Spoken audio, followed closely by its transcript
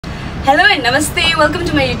Hello and namaste, welcome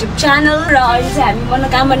to my YouTube channel. र अहिले चाहिँ हामी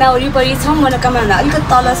मनोकामना वरिपरि छौं, मनोकामना अलिकति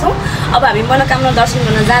तल छौं। अब हामी मनोकामना दर्शन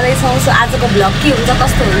गर्न जाँदै छौं। सो आजको भ्लग के हुन्छ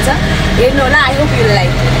कस्तो हुन्छ हेर्नु होला। I hope you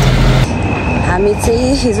like. हामी चाहिँ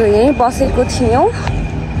हिजो यही बसेको थियौं।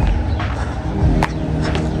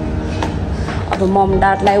 अब मम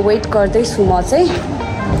ड्याडलाई वेट गर्दै छु म चाहिँ।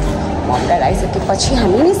 मम ड्याड आइसकेपछि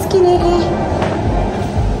हामी निस्किने।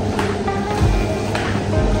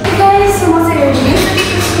 गाइस म चाहिँ रेडी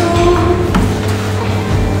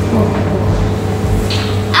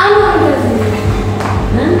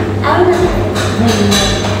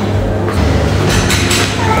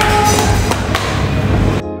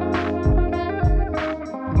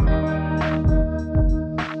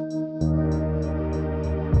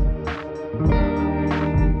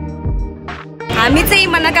हामी चाहिँ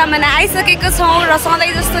मनोकामना आइसकेको छौं र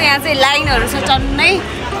सधैँ जस्तो यहाँ चाहिँ लाइनहरु छ चन्नै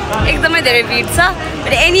एकदमै धेरै भिड छ।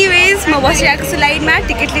 बट एनीवेज म बसिरहेको छु लाइनमा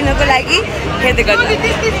टिकट लिनको लागि हेर्दै गर्नु।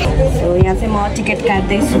 सो यहाँ चाहिँ म टिकट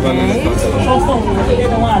काट्दै छु।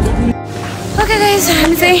 ओके गाइस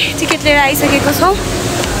हामी चाहिँ टिकट लिएर आइसकेको छौं।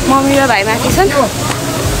 मम्मी र भाइ माथि छन्।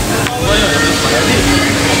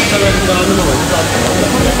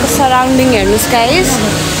 सराउन्डिङ हेर्नुस् गाइस।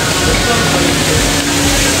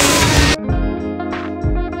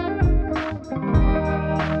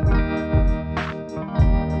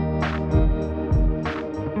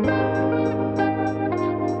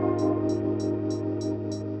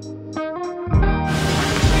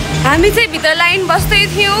 हामी चाहिँ भित्र लाइन बस्दै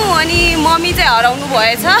थियौं अनि मम्मी चाहिँ हराउनु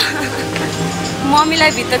भएछ।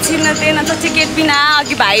 मम्मीलाई भित्र छिर्न दिएन त टिकट बिना।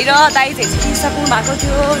 अघि भाइ र दाइ चाहिँ छिरिसक्नु भएको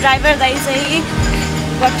थियो, ड्राइभर दाइ चाहिँ।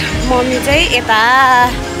 बट मम्मी चाहिँ यता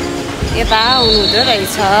हुनुहुँदो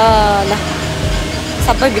रहेछ। ल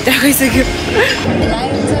सबै भित्र गइसक्यो।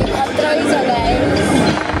 लाइन चाहिँ खत्रै छ guys.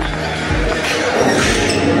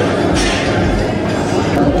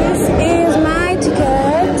 This is my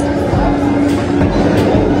ticket.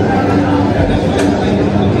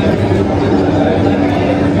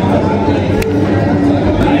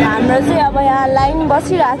 हाम्रो चाहिँ अब यहाँ लाइन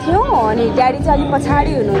बसिरहेको थियौँ अनि ड्याडी चाहिँ अलिक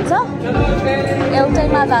पछाडि हुनुहुन्छ।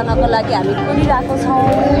 एउटैमा जानको लागि हामी कुदिरहेको छौँ।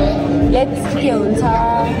 लेट्स के हुन्छ।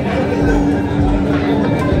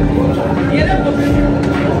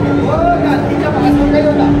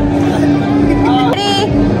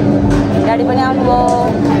 ड्याडी पनि आउनुभयो।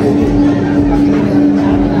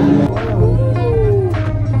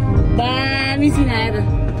 दामी सिन आयो त।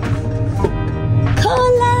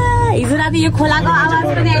 हिजो राति यो खोलाको आवाज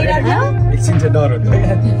पनि आइरहेको थियो। एकछिन चाहिँ डर हुन्छ।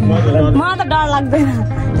 मलाई त डर लाग्दैन।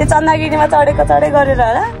 त्यो चन्द्रगिरीमा चढेको चढे गरेर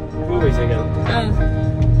होला।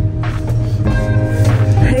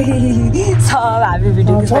 हामी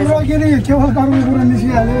भिडियो चन्द्रगिरी केवल कर्मको कुरा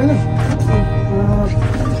निस्किहाल्यो होइन।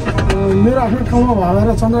 मेरो आफ्नो ठाउँमा भएर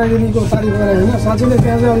चन्द्रगिरीको तारिफ गरेँ होइन। साँच्चै नै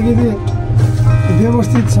त्यहाँ चाहिँ अलिकति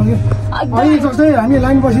व्यवस्थित छ कि। अहिले जस्तै हामी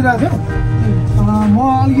लाइन बसिरहेको थियौँ। म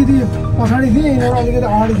अलिकति पछाडि थिएँ, यिनीहरू अलिकति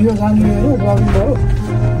अगाडि थियो जान्नेहरू ब्रबिमहरू।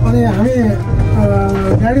 अनि हामी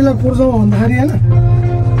गाडीलाई कुर्छौँ भन्दाखेरि होइन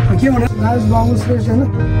के भने राज बाबु श्रेष्ठ होइन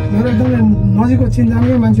मेरो एकदमै नजिकको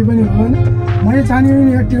चिन्जानकै मान्छे पनि हो होइन। मैले चाहने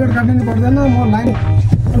यहाँ टिकट काट्नु नि पर्दैन, म लाइन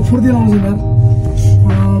फुर्ती लाउँछु यार।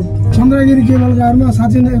 चन्द्रगिरी केबल कारमा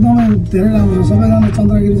साँच्चै नै एकदमै धेरै राम्रो छ। सबैजना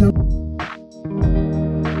चन्द्रगिरी जानु।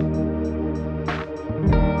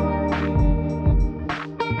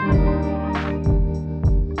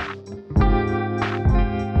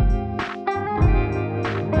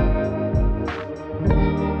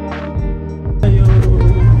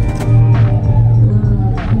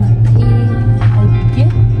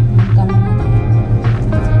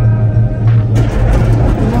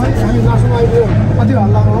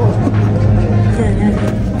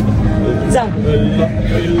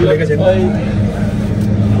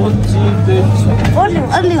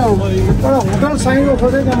 होटल साइनको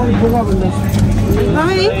खोजेँ त्यहाँ मैले बोका भन्दा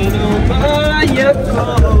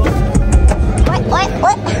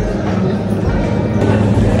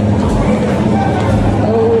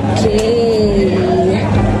ओके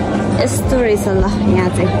यस्तो रहेछ ल यहाँ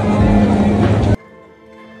चाहिँ।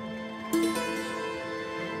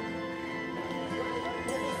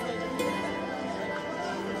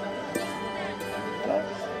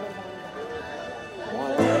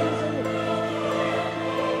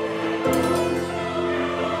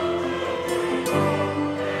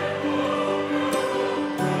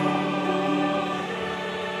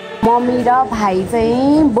 मम्मी र भाइ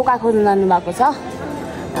चाहिँ बोका खोज्न जानु भएको छ।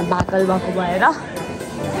 भाकल भएको भएर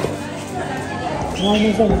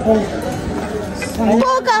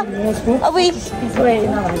बोका अब यसले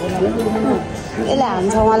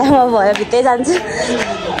हान्छ मलाई। म भयो भित्रै जान्छु।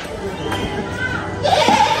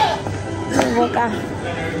 बोका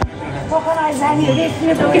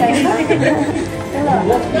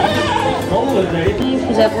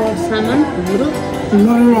पूजाको सामान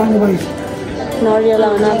नरिवल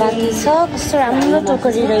आउन बाँकी छ। कस्तो राम्रो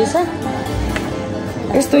टोकरी रहेछ।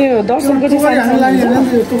 यस्तो यो दर्शनको चाहिँ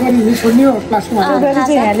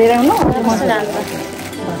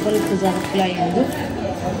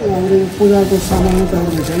पूजाको सामान तयार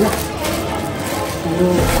हुन्छ होइन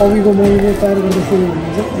कविको मौरीले तयार गर्दाखेरि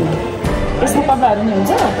हुन्छ यसमा कपडाहरू नि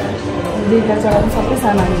हुन्छ बेलुका चलाउनु सबै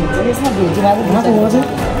सामानहरू हुन्छ यसमा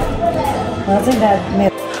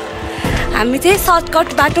हामी चाहिँ सर्टकट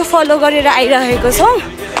बाटो फलो गरेर आइरहेको छौँ।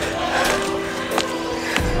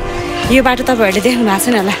 यो बाटो तपाईँहरूले देख्नु भएको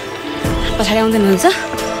छैन होला, पछाडि आउँदैन हुन्छ।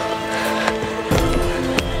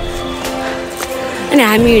 अनि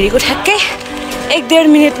हामी हिँडेको ठ्याक्कै 1-1.5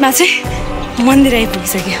 मिनटमा चाहिँ मन्दिर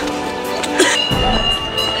आइपुगिसक्यो।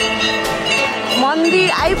 मन्दिर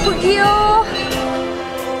आइपुग्यो।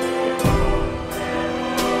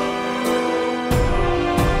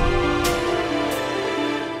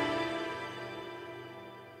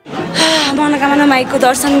 मनोकामना माईको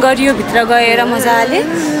दर्शन गरियो भित्र गएर मजाले।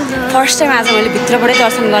 फर्स्ट टाइम आज मैले भित्रबाटै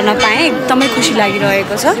दर्शन गर्न पाएँ, एकदमै खुसी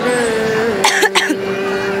लागिरहेको छ।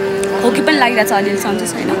 हो कि पनि लागिरहेको छ अलिअलि सन्चो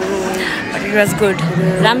छैन, बट इट वाज गुड।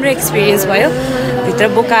 राम्रो एक्सपिरियन्स भयो। भित्र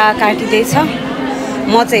बोका काटिँदैछ,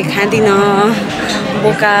 म चाहिँ खाँदिनँ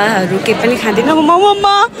बोकाहरू, केही पनि खाँदिनँ।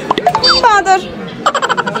 बाँदर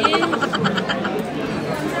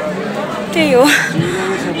त्यही हो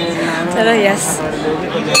तर यस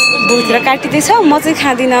भित्र काटिँदैछ। म चाहिँ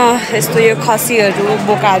खाँदिनँ यस्तो यो खसीहरू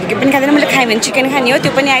बोकाहरू केही पनि खाँदिनँ। मैले खाएँ भने चिकन खाने हो,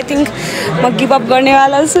 त्यो पनि आई थिङ्क म गिभ अप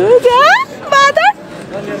गर्नेवाला छु।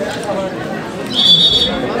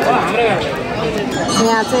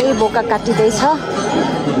 यहाँ चाहिँ बोका काटिँदैछ।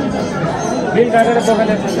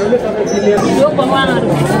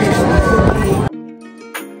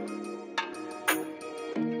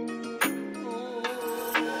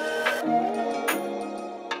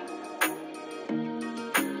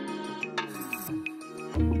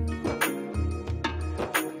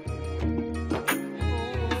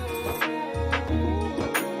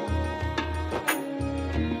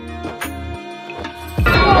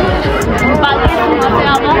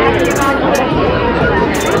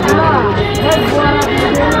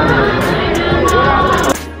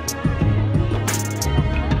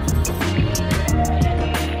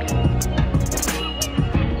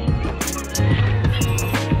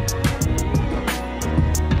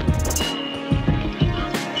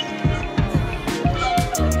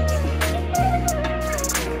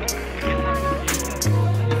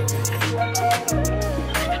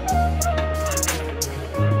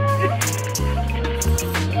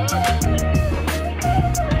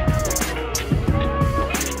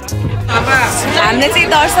 हामीले चाहिँ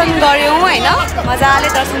दर्शन गऱ्यौँ होइन, मजाले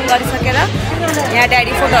दर्शन गरिसकेर यहाँ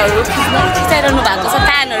ड्याडी फोटोहरू खिचाइरहनु भएको छ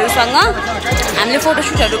फ्यानहरूसँग। हामीले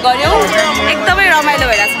फोटोसुटहरू गऱ्यौँ, एकदमै रमाइलो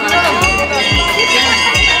भइरहेको छ मलाई।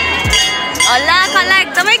 हल्ला खल्ला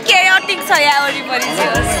एकदमै केयोटिक छ यहाँ वरिपरि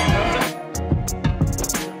चाहिँ।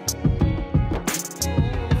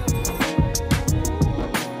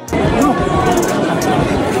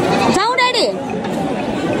 जाउँ ड्याडी।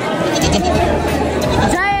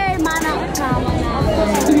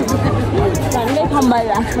 झन्डै खम्बाइ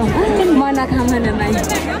भएको मनोकामना माई।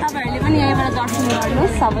 तपाईँहरूले पनि यहीँबाट दर्शन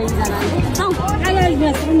गर्नुहोस् सबैजनाले।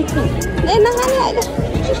 ए नखाने अहिले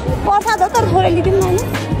प्रसाद हो त थोरै लिदिउँ न।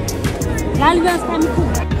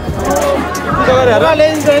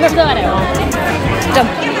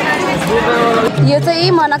 यो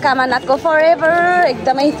चाहिँ मनोकामनाको फरएभर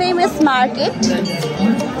एकदमै फेमस मार्केट।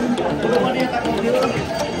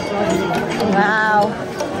 वाउ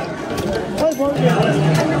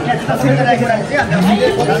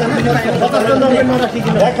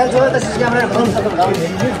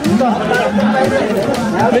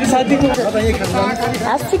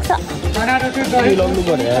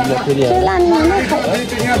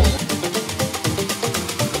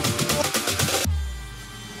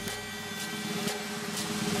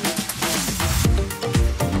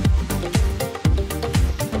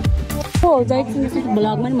जय किसन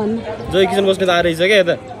ब्लगमा नि भन्नु। जय किसन बस्ने त आएर रहेछ क्या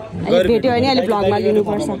यता भेट्यो भने अहिले ब्लगमा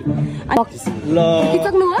लिनुपर्छ।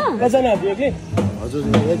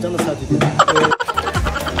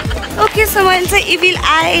 ओके सो मैले चाहिँ इभिल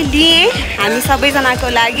आई लिएँ हामी सबैजनाको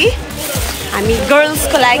लागि, हामी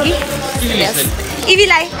गर्ल्सको लागि।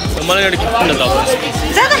 इभिल आई मलाई एउटा गिफ्ट किन्न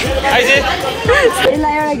जाँदा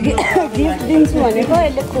यसलाई एउटा गिफ्ट दिन्छु भनेको,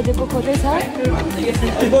 यसले खोजेको खोजै छ।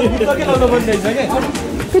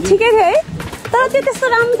 त्यो ठिकै थियो है, तर त्यो त्यस्तो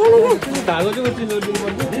राम्रो थिएन क्या।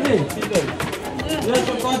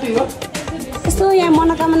 यस्तो सो यहाँ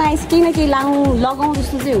मनोकामना आइस केही न केही लगाउँ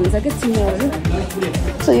जस्तो चाहिँ हुन्छ क्या चिनोहरू।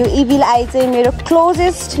 सो यो इभिल आई चाहिँ मेरो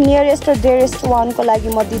क्लोजेस्ट नियरेस्ट र डेरेस्ट वानको लागि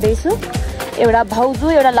म दिँदैछु। एउटा भाउजू,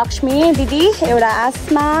 एउटा लक्ष्मी दिदी, एउटा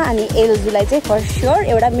आसमा अनि एलजुलाई चाहिँ फर स्योर,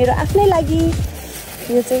 एउटा मेरो आफ्नै लागि।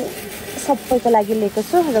 यो चाहिँ सबैको लागि लिएको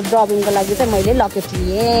छु र ब्रबिमको लागि चाहिँ मैले लकेट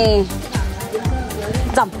लिएँ।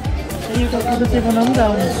 जाम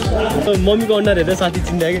मम्मीको अन्डर हेरेर साथी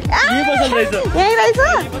चिन्दा कि यहीँ रहेछ।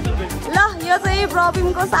 ल यो चाहिँ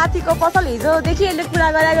ब्रबिमको साथीको पसल हिजोदेखि यसले कुरा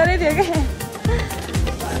गरेकै थियो क्या।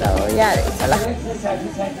 यहाँ रहेछ ल।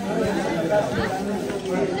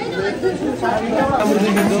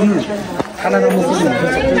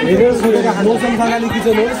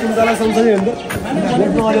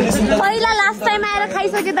 पहिला लास्ट टाइम आएर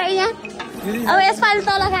खाइसक्यो त यहाँ, अब यसपालि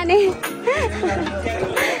तल खाने।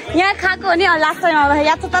 यहाँ खाएको हो नि लास्ट टाइम, अब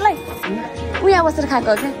याद छ तँलाई? यहाँ बसेर खाएको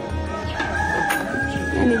हो क्या,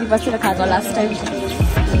 यहाँनिर बसेर खाएको लास्ट टाइम।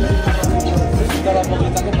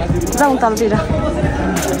 जाउँ तलतिर,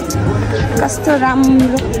 कस्तो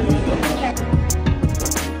राम्रो।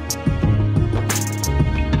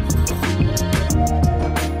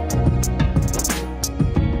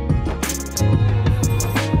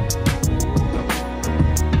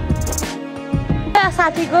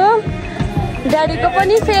 साथीको ड्याडीको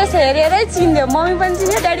पनि फेस हेरेरै चिन्यो, मम्मी पनि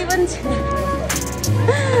चिन्यो, ड्याडी पनि चिन्यो।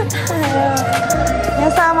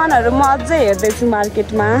 यहाँ सामानहरू म अझै हेर्दैछु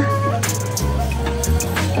मार्केटमा।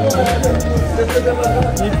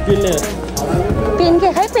 पेन के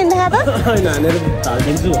खै पेन देखा त?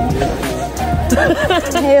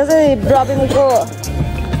 यो चाहिँ ब्रबिमको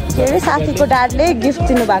के अरे साथीको ड्याडले गिफ्ट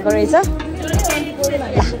दिनुभएको रहेछ।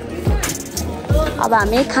 अब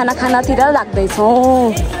हामी खाना खानातिर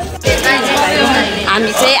लाग्दैछौँ।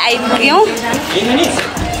 हामी चाहिँ आइपुग्यौँ,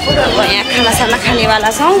 अब यहाँ खानासाना खानेवाला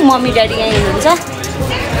छौँ। मम्मी ड्याडी यहीँ हुनुहुन्छ,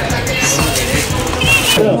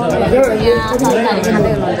 यहाँ तरकारी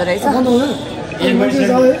खाँदै हुनुहुँदो रहेछ।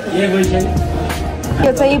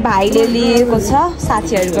 यो चाहिँ भाइले लिएको छ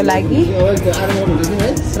साथीहरूको लागि।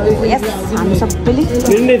 यस हामी सबैले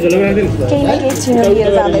केही न केही चिनो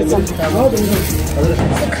लिएर जाँदैछौँ।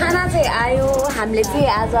 खाना चाहिँ आयो, हामीले चाहिँ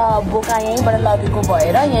आज बोका यहीँबाट लगेको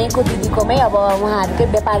भएर यहीँको दिदीकोमै अब उहाँहरूकै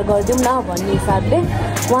व्यापार गरिदिउँ न भन्ने हिसाबले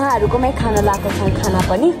उहाँहरूकोमै खाना लगाएको छौँ खाना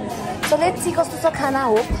पनि। सो लेट्स सी कस्तो छ खाना।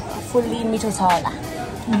 हो फुल्ली मिठो छ होला।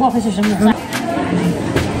 बफे सिस्टममा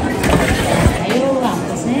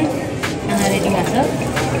हाम्रो चाहिँ खाना रेडी भएको छ।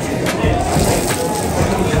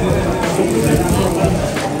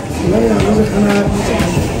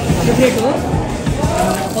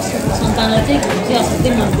 सन्तानलाई चाहिँ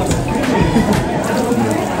असाध्यै मनपर्छ।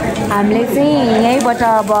 हामीले चाहिँ यहीँबाट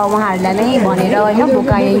अब उहाँहरूलाई नै भनेर होइन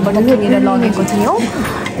बोका यहीँबाट किनेर लगेको थियौँ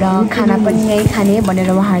र खाना पनि यहीँ खाने भनेर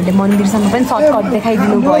उहाँहरूले मन्दिरसँग पनि सर्टकट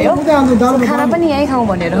देखाइदिनु भयो। खाना पनि यहीँ खाउँ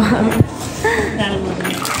भनेर।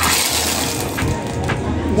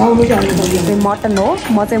 मटन हो,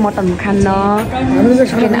 म चाहिँ मटन खान्न।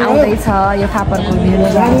 चिकन आउँदैछ, यो फापरको मेरो।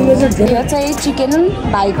 यो चाहिँ चिकन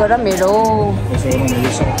भाइको र मेरो।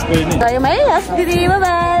 गयौँ है, हस् दिदी,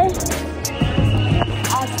 बाई।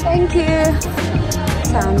 Thank you.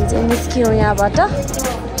 हामी चाहिँ निस्क्यौँ यहाँबाट।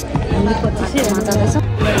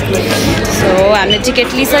 सो हामीले टिकट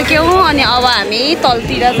लिइसक्यौँ अनि अब हामी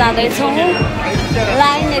तलतिर जाँदैछौँ।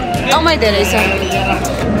 लाइन एकदमै धेरै छ।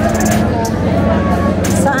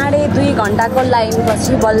 2.5 घन्टाको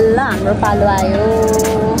लाइनपछि बल्ल हाम्रो पालो आयो।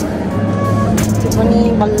 त्यो पनि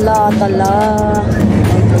बल्ल तल।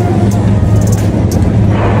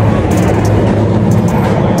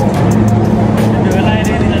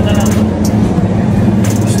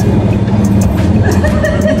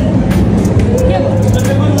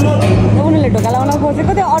 उनीहरूले ढोका लगाउन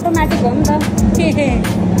खोजेको त्यो अटोमेटिक हो नि त।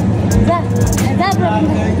 जा जा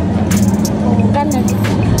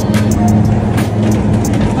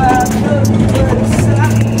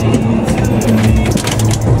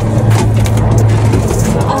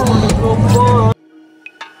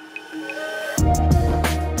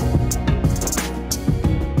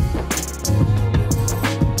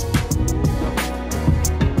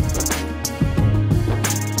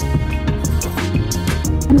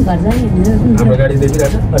हाम्रो गाडी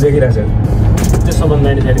देखिरहेछ, देखिरहेछ। त्यो सम्बन्ध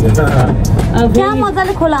नै फेरि गर्छ। क्या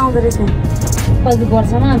मजाले खोला आउँदो रहेछ। पछि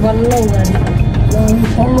वर्षमा बल्ल उगाड्ने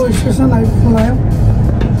पल्लो स्टेसन आइपुग्यो।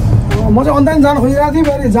 म चाहिँ अन्ताइन जान खोजिरहेको थिएँ।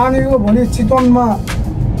 फेरि जानेको भोलि चितवनमा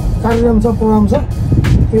कार्यक्रम छ, प्रोग्राम छ,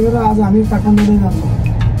 त्यही भएर आज हामी काठमाडौँ जान्छौँ।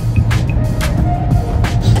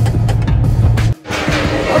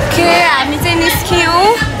 ओके, हामी चाहिँ निस्क्यौँ।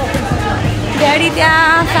 ड्याडी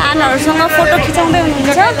त्यहाँ फ्यानहरूसँग फोटो खिचाउँदै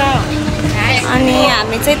हुनुहुन्छ अनि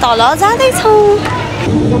हामी चाहिँ तल जाँदैछौँ।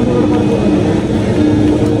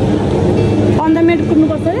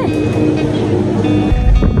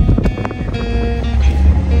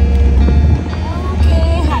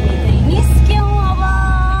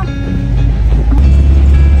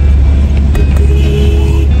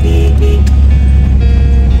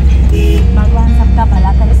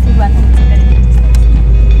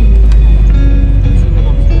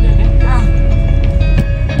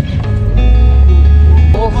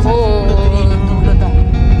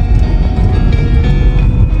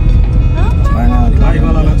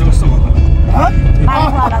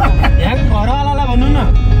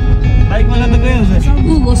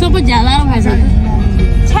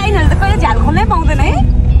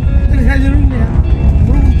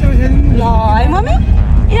 है मम्मी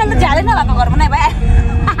यिनीहरू त झ्यालै नभएको घर बनाइ भयो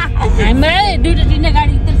हामीलाई दुईटा तिनटा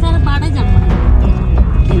गाडी त्यो साह्रो बाटै जानु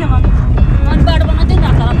किन भयो मन बाटो बनाउँदै न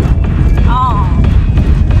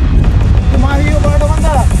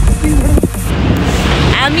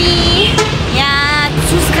हामी यहाँ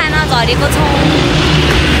जुस खान झरेको छौँ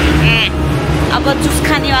अब जुस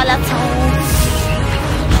खानेवाला छौँ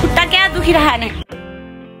खुट्टा क्या दुखिरहने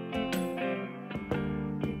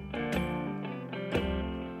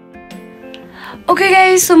ओके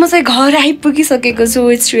गाइस सो म चाहिँ घर आइपुगिसकेको छु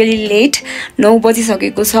इट्स रियली लेट 9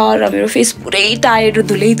 बजिसकेको छ र मेरो फेस पुरै टायर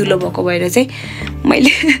धुलै धुलो भएको भएर चाहिँ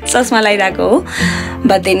मैले चस्मा लगाइरहेको हो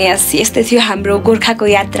बट देन यस्तै थियो हाम्रो गोर्खाको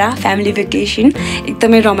यात्रा फ्यामिली भेकेसन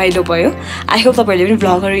एकदमै रमाइलो भयो आई होप तपाईँहरूले पनि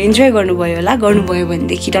भ्लगहरू इन्जोय गर्नुभयो होला गर्नुभयो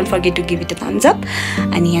भनेदेखि don't forget to give it a thumbs up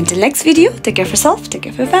अनि until next video take care for self take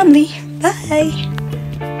care for family by